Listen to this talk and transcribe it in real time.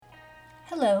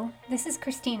Hello, this is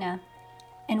Christina,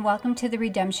 and welcome to the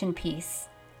Redemption Piece,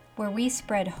 where we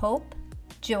spread hope,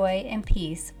 joy, and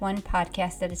peace one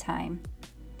podcast at a time.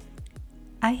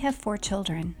 I have 4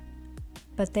 children,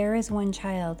 but there is one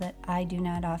child that I do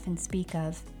not often speak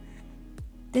of.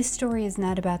 This story is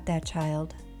not about that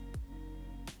child,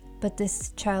 but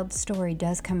this child's story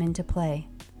does come into play.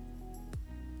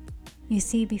 You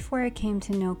see, before I came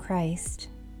to know Christ,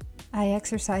 I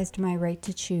exercised my right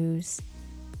to choose,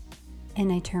 and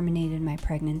I terminated my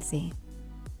pregnancy.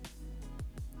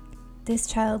 This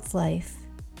child's life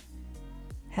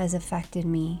has affected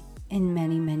me in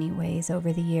many, many ways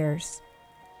over the years.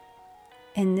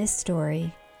 And this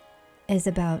story is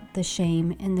about the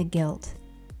shame and the guilt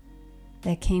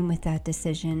that came with that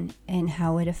decision and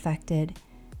how it affected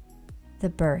the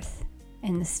birth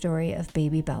and the story of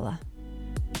baby Bella.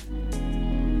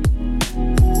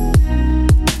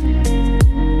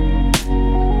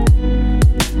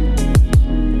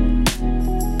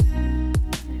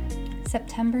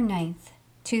 September 9th,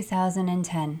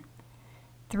 2010,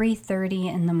 3:30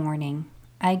 in the morning,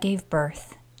 I gave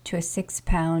birth to a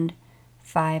 6-pound,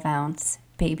 5-ounce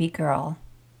baby girl,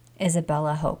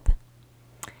 Isabella Hope.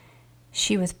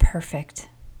 She was perfect.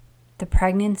 The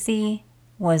pregnancy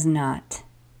was not.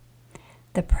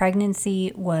 The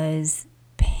pregnancy was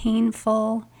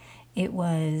painful. It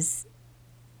was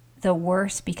the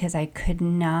worst because I could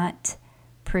not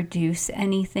produce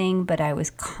anything, but I was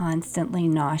constantly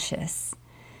nauseous.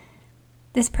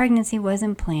 This pregnancy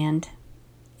wasn't planned.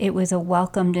 It was a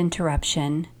welcomed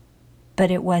interruption, but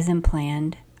it wasn't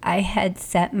planned. I had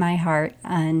set my heart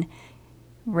on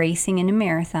racing in a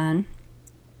marathon.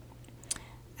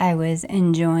 I was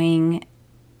enjoying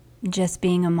just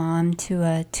being a mom to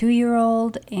a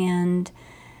 2-year-old and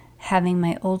having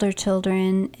my older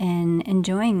children and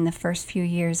enjoying the first few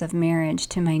years of marriage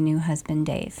to my new husband,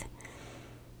 Dave.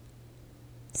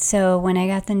 So when I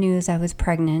got the news I was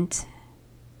pregnant,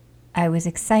 I was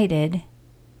excited,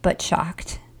 but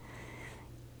shocked.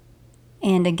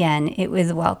 And again, it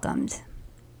was welcomed.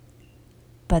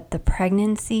 But the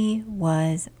pregnancy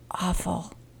was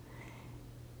awful.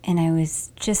 And I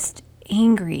was just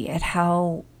angry at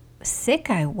how sick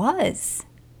I was.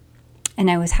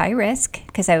 And I was high risk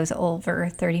because I was over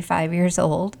 35 years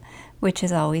old, which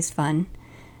is always fun.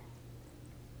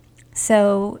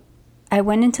 So I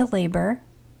went into labor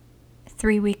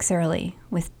 3 weeks early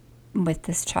with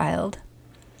this child,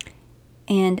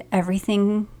 and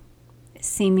everything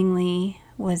seemingly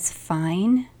was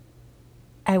fine.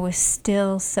 I was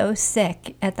still so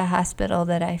sick at the hospital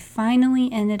that I finally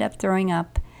ended up throwing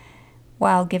up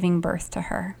while giving birth to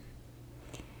her.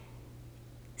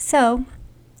 So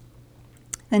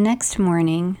the next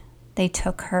morning, they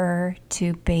took her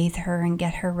to bathe her and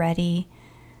get her ready.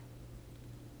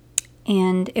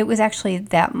 And it was actually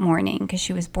that morning because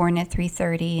she was born at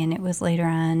 3:30, and it was later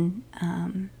on.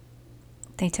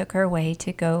 They took her away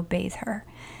to go bathe her.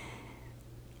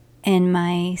 And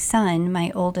my son,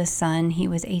 my oldest son, he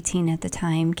was 18 at the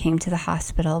time, came to the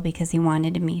hospital because he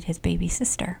wanted to meet his baby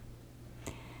sister.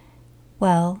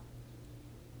 Well,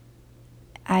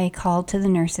 I called to the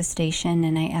nurse's station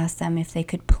and I asked them if they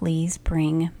could please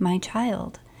bring my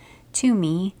child to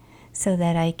me so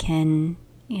that I can,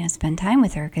 spend time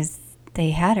with her because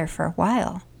they had her for a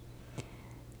while.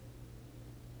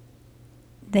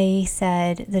 They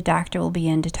said, the doctor will be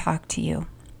in to talk to you.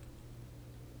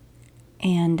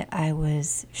 And I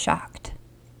was shocked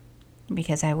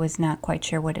because I was not quite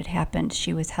sure what had happened.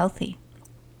 She was healthy.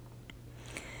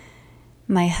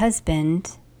 My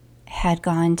husband had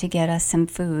gone to get us some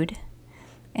food,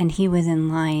 and he was in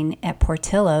line at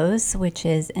Portillo's, which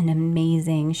is an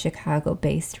amazing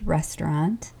Chicago-based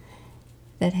restaurant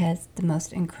that has the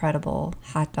most incredible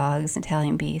hot dogs,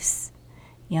 Italian beefs.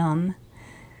 Yum.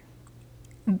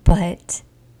 But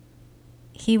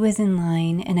he was in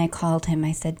line, and I called him.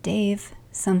 I said, Dave,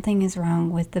 something is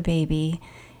wrong with the baby.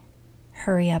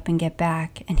 Hurry up and get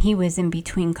back. And he was in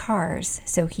between cars,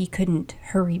 so he couldn't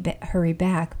hurry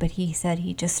back, but he said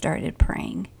he just started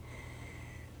praying.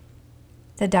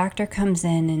 The doctor comes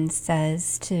in and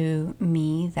says to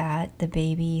me that the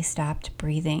baby stopped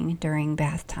breathing during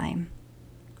bath time.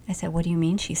 I said, what do you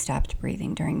mean she stopped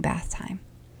breathing during bath time?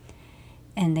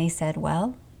 And they said,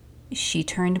 well, she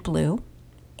turned blue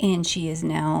and she is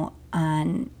now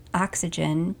on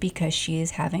oxygen because she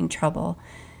is having trouble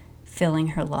filling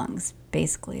her lungs,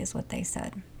 basically is what they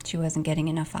said. She wasn't getting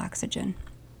enough oxygen.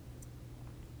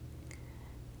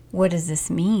 What does this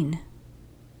mean?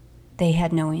 They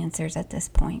had no answers at this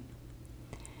point.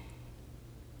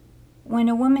 When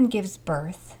a woman gives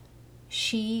birth,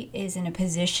 she is in a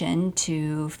position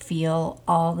to feel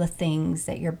all the things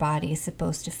that your body is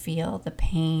supposed to feel, the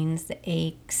pains, the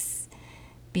aches,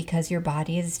 because your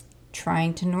body is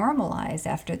trying to normalize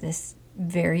after this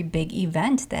very big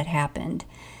event that happened.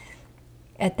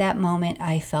 At that moment,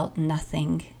 I felt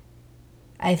nothing.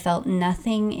 I felt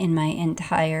nothing in my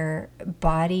entire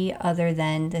body other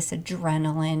than this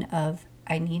adrenaline of,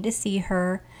 I need to see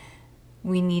her.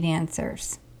 We need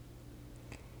answers.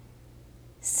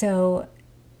 So,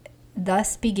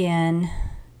 thus began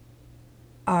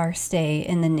our stay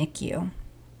in the NICU.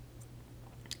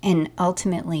 And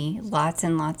ultimately, lots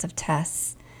and lots of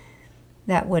tests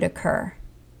that would occur.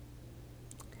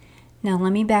 Now,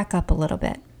 let me back up a little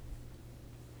bit.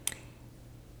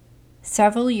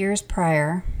 Several years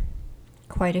prior,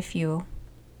 quite a few,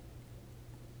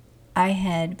 I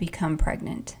had become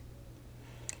pregnant.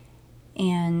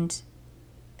 And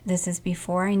this is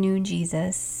before I knew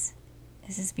Jesus.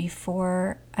 This is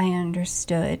before I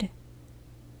understood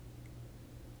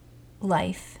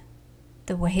life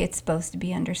the way it's supposed to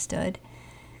be understood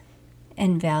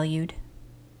and valued.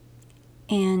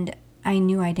 And I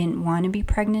knew I didn't want to be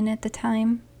pregnant at the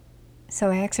time,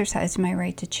 so I exercised my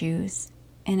right to choose,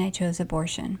 and I chose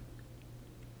abortion.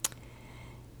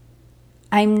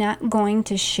 I'm not going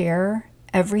to share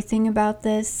everything about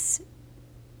this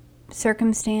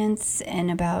circumstance and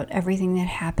about everything that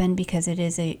happened because it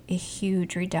is a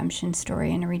huge redemption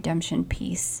story and a redemption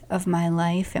piece of my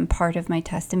life and part of my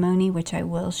testimony, which I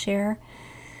will share.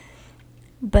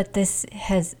 But this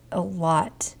has a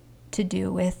lot to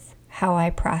do with how I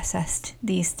processed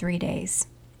these 3 days.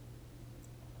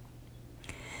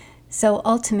 So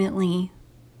ultimately,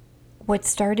 what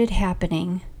started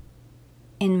happening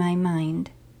in my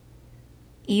mind,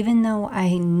 even though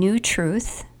I knew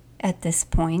truth at this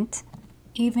point,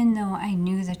 even though I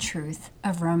knew the truth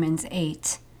of Romans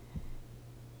 8,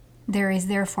 there is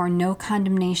therefore no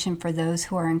condemnation for those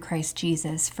who are in Christ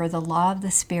Jesus, for the law of the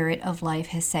Spirit of life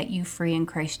has set you free in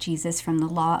Christ Jesus from the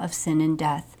law of sin and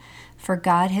death. For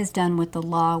God has done what the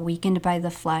law, weakened by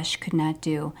the flesh, could not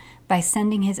do. By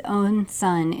sending his own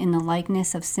Son in the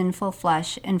likeness of sinful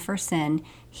flesh, and for sin,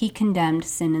 he condemned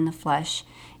sin in the flesh,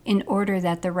 in order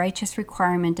that the righteous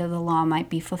requirement of the law might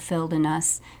be fulfilled in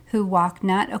us, who walk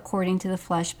not according to the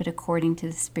flesh, but according to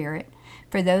the Spirit.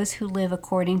 For those who live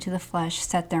according to the flesh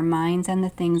set their minds on the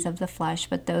things of the flesh,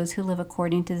 but those who live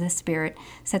according to the Spirit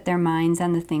set their minds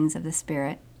on the things of the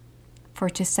Spirit. For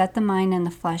to set the mind on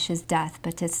the flesh is death,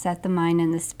 but to set the mind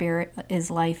on the Spirit is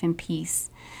life and peace.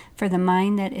 For the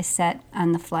mind that is set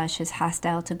on the flesh is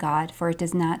hostile to God, for it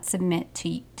does not submit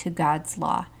to God's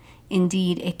law.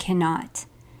 Indeed, it cannot.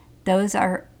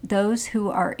 Those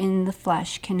who are in the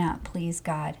flesh cannot please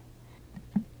God.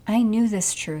 I knew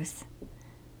this truth.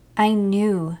 I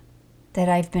knew that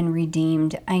I've been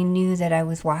redeemed. I knew that I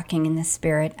was walking in the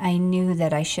Spirit. I knew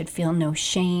that I should feel no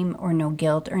shame or no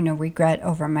guilt or no regret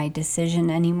over my decision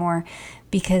anymore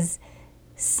because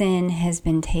sin has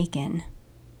been taken.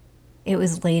 It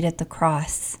was laid at the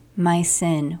cross. My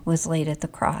sin was laid at the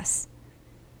cross.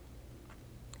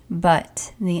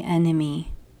 But the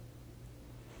enemy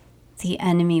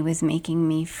was making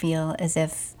me feel as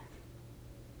if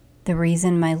the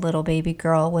reason my little baby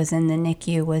girl was in the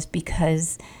NICU was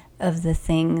because of the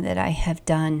thing that I have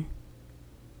done,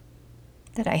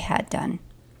 that I had done.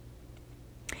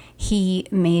 He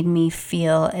made me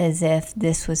feel as if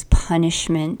this was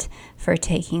punishment for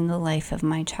taking the life of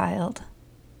my child.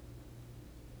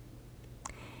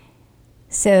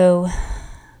 So,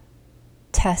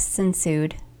 tests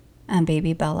ensued on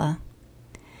baby Bella,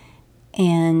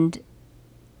 and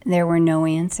there were no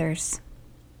answers.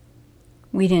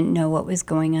 We didn't know what was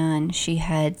going on. She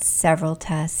had several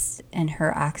tests and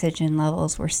her oxygen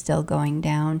levels were still going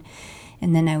down.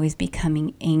 And then I was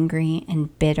becoming angry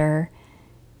and bitter.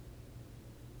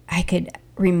 I could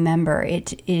remember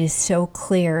it is so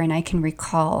clear, and I can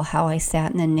recall how I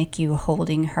sat in the NICU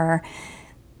holding her,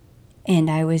 and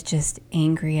I was just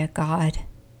angry at God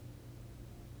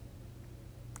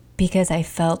because I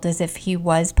felt as if he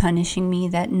was punishing me,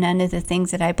 that none of the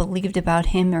things that I believed about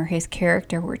him or his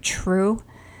character were true.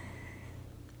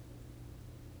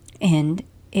 And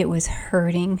it was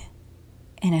hurting,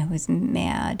 and I was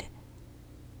mad.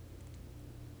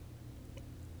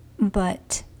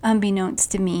 But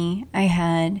unbeknownst to me, I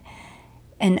had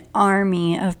an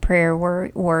army of prayer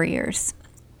warriors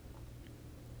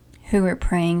who were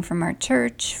praying from our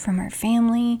church, from our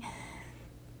family,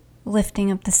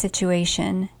 lifting up the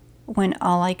situation when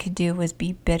all I could do was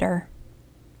be bitter.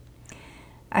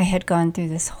 I had gone through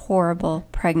this horrible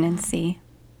pregnancy,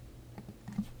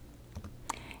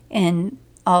 and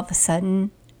all of a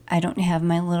sudden, I don't have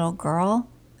my little girl.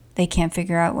 They can't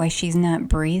figure out why she's not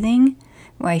breathing,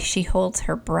 why she holds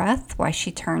her breath, why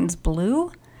she turns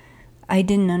blue. I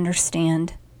didn't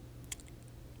understand.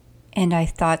 And I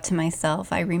thought to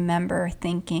myself, I remember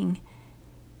thinking,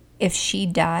 if she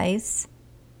dies,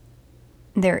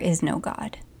 there is no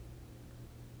God.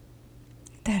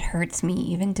 That hurts me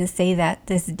even to say that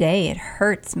this day. It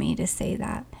hurts me to say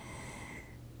that.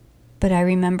 But I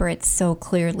remember it so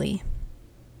clearly.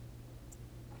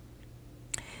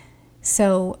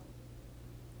 So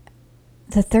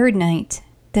the third night,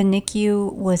 the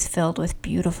NICU was filled with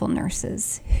beautiful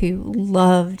nurses who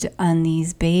loved on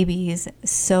these babies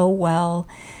so well,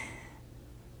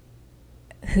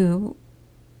 who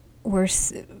were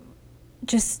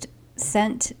just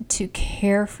sent to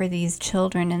care for these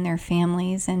children and their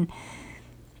families. And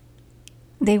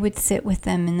they would sit with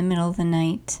them in the middle of the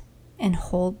night and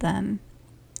hold them.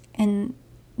 And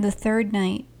the third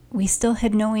night, we still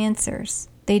had no answers.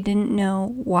 They didn't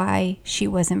know why she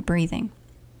wasn't breathing.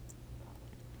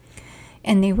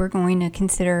 And they were going to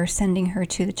consider sending her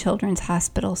to the children's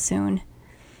hospital soon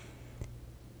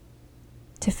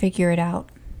to figure it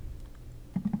out.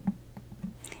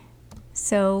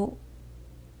 So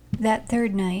that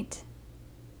third night,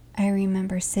 I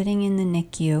remember sitting in the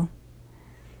NICU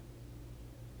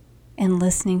and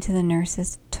listening to the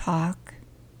nurses talk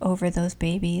over those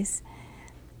babies.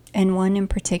 And one in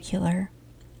particular,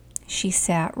 she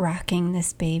sat rocking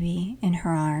this baby in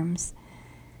her arms.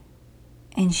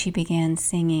 And she began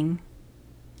singing,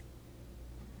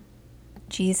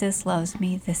 "Jesus loves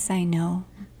me, this I know,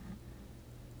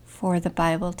 for the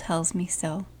Bible tells me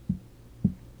so.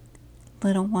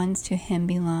 Little ones to him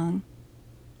belong.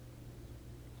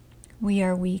 We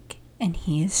are weak and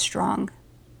he is strong."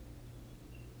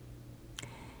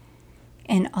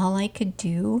 And all I could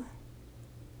do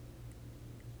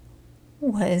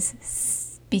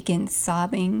was begin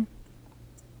sobbing.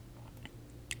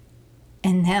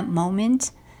 In that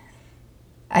moment,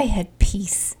 I had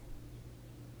peace.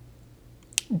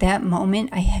 That moment,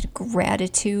 I had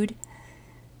gratitude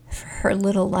for her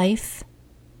little life,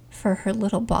 for her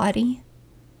little body.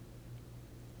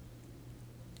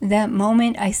 That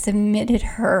moment, I submitted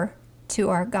her to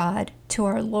our God, to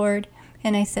our Lord,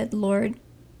 and I said, "Lord,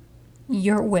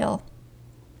 your will,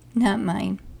 not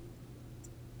mine."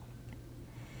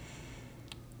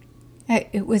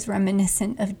 It was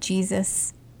reminiscent of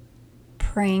Jesus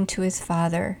praying to his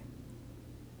Father,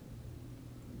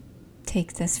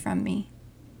 "Take this from me.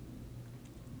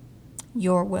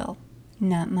 Your will,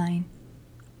 not mine."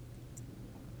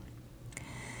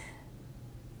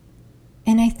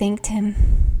 And I thanked him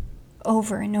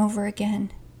over and over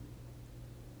again.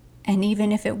 And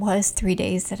even if it was 3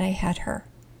 days that I had her,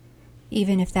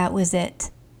 even if that was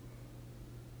it,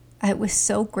 I was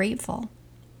so grateful.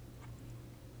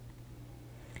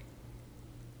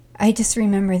 I just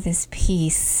remember this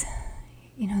peace,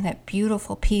 that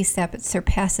beautiful peace that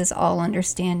surpasses all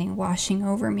understanding washing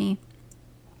over me.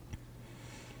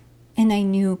 And I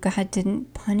knew God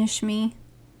didn't punish me.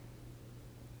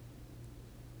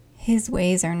 His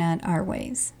ways are not our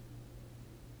ways.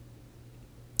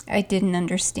 I didn't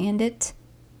understand it,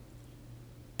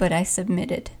 but I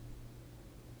submitted.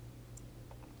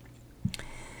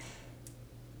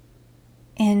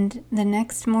 And the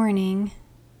next morning,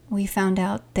 we found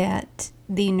out that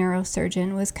the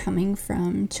neurosurgeon was coming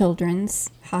from Children's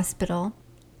Hospital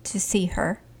to see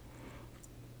her.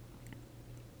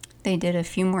 They did a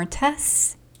few more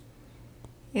tests.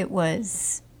 It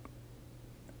was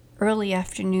early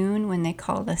afternoon when they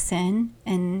called us in,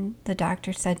 and the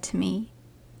doctor said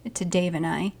to Dave and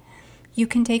I, "You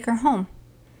can take her home."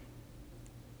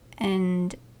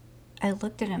 And I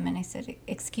looked at him and I said,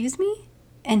 "Excuse me?"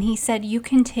 And he said, "You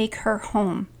can take her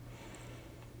home."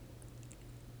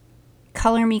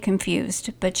 Color me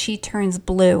confused, but she turns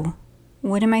blue.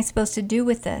 What am I supposed to do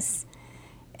with this?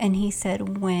 And he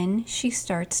said, when she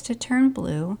starts to turn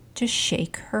blue, just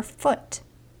shake her foot.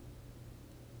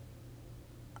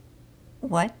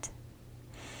 What?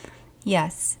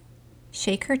 Yes.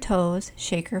 Shake her toes,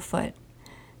 shake her foot.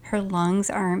 Her lungs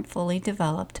aren't fully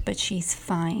developed, but she's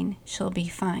fine. She'll be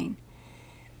fine.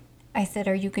 I said,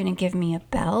 "Are you going to give me a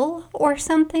bell or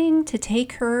something to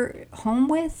take her home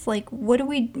with? Like,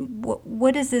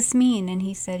 what does this mean?" And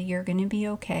he said, "You're going to be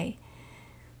okay."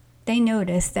 They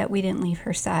noticed that we didn't leave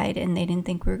her side, and they didn't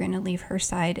think we were going to leave her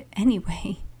side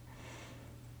anyway.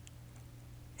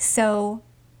 So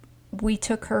we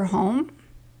took her home,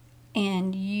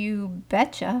 and you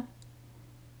betcha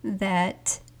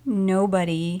that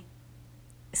nobody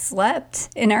slept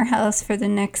in our house for the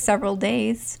next several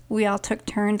days. We all took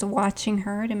turns watching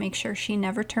her to make sure she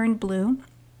never turned blue.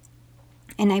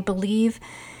 And I believe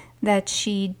that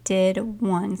she did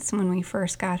once when we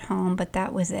first got home, but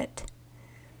that was it.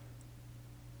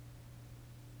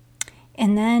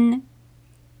 And then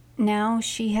now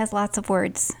she has lots of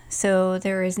words, so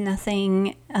there is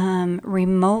nothing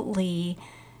remotely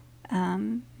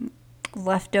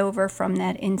left over from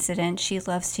that incident. She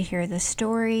loves to hear the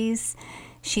stories.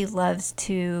 She loves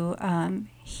to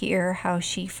hear how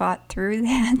she fought through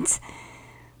that.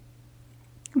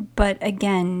 But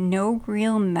again, no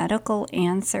real medical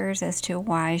answers as to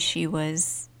why she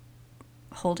was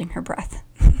holding her breath.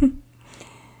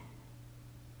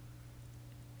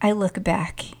 I look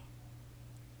back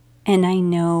and I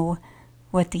know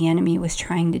what the enemy was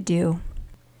trying to do.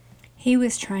 He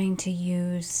was trying to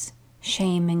use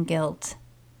shame and guilt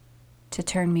to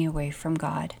turn me away from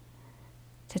God,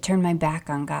 to turn my back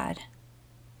on God.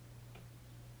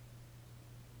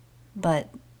 But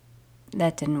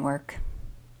that didn't work.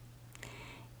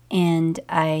 And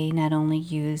I not only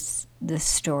used the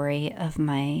story of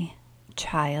my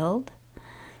child,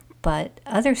 but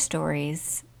other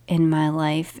stories in my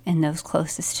life and those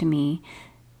closest to me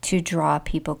to draw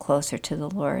people closer to the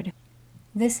Lord.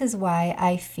 This is why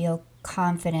I feel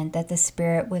confident that the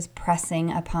Spirit was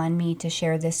pressing upon me to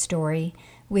share this story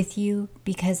with you,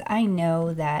 because I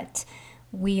know that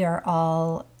we are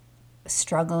all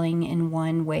struggling in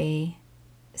one way.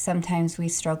 Sometimes we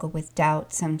struggle with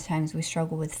doubt, sometimes we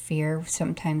struggle with fear,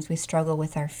 sometimes we struggle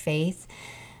with our faith.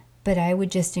 But I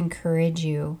would just encourage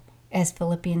you, as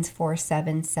Philippians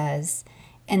 4:7 says,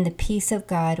 "And the peace of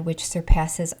God, which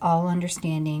surpasses all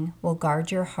understanding, will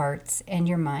guard your hearts and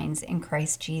your minds in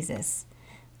Christ Jesus."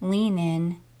 Lean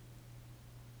in,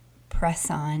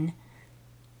 press on,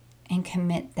 and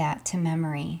commit that to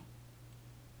memory,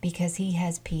 because He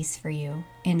has peace for you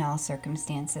in all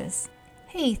circumstances.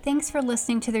 Hey, thanks for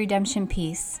listening to The Redemption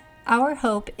Piece. Our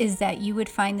hope is that you would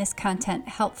find this content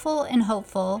helpful and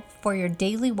hopeful for your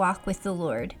daily walk with the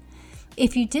Lord.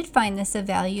 If you did find this of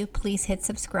value, please hit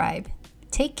subscribe.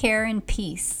 Take care and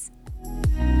peace.